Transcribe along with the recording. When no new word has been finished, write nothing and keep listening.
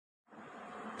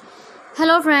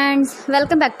Hello friends,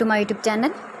 welcome back to my YouTube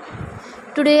channel.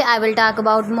 Today I will talk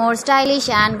about more stylish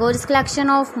and gorgeous collection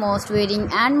of most wearing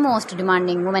and most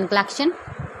demanding women collection.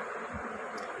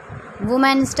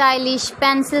 Women stylish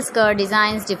pencil skirt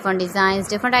designs, different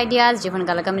ideas, different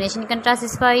color combination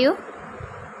contrasts for you.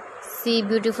 See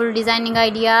beautiful designing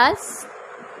ideas.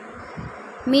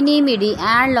 Mini, midi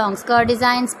and long skirt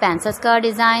designs, pencil skirt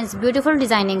designs, beautiful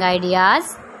designing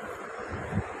ideas.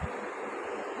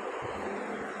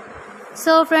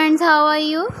 So friends, how are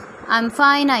you? I'm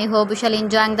fine. I hope you shall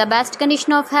enjoying the best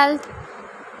condition of health.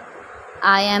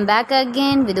 I am back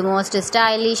again with the most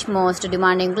stylish, most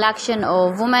demanding collection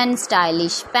of women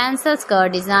stylish pencil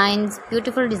skirt designs,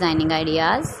 beautiful designing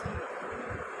ideas.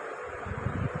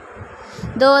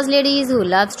 Those ladies who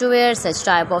loves to wear such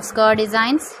type of skirt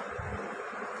designs.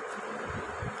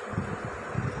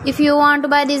 If you want to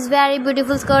buy these very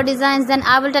beautiful skirt designs, then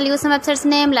I will tell you some websites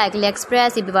name like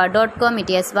AliExpress, eBay.com,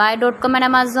 etsy.com and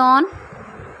Amazon.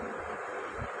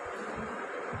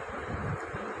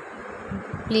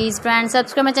 Please friends,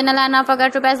 subscribe my channel and don't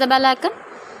forget to press the bell icon.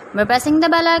 By pressing the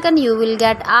bell icon, you will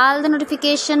get all the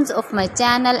notifications of my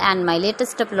channel and my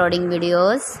latest uploading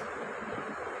videos.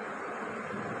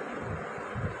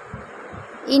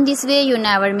 In this way, you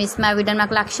never miss my video and my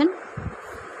collection.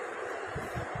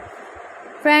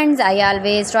 Friends, I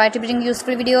always try to bring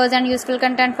useful videos and useful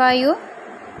content for you.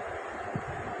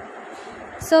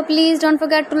 So please don't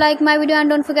forget to like my video and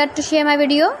don't forget to share my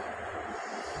video.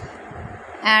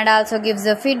 And also give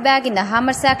the feedback in the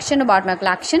comment section about my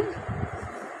collection.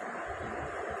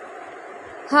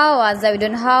 How was the video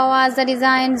and how was the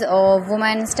designs of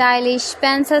women stylish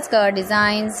pencil skirt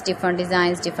designs, different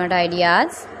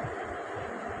ideas.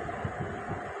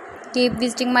 Keep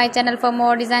visiting my channel for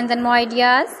more designs and more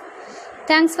ideas.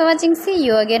 Thanks for watching. See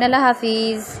you again. Allah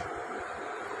Hafiz.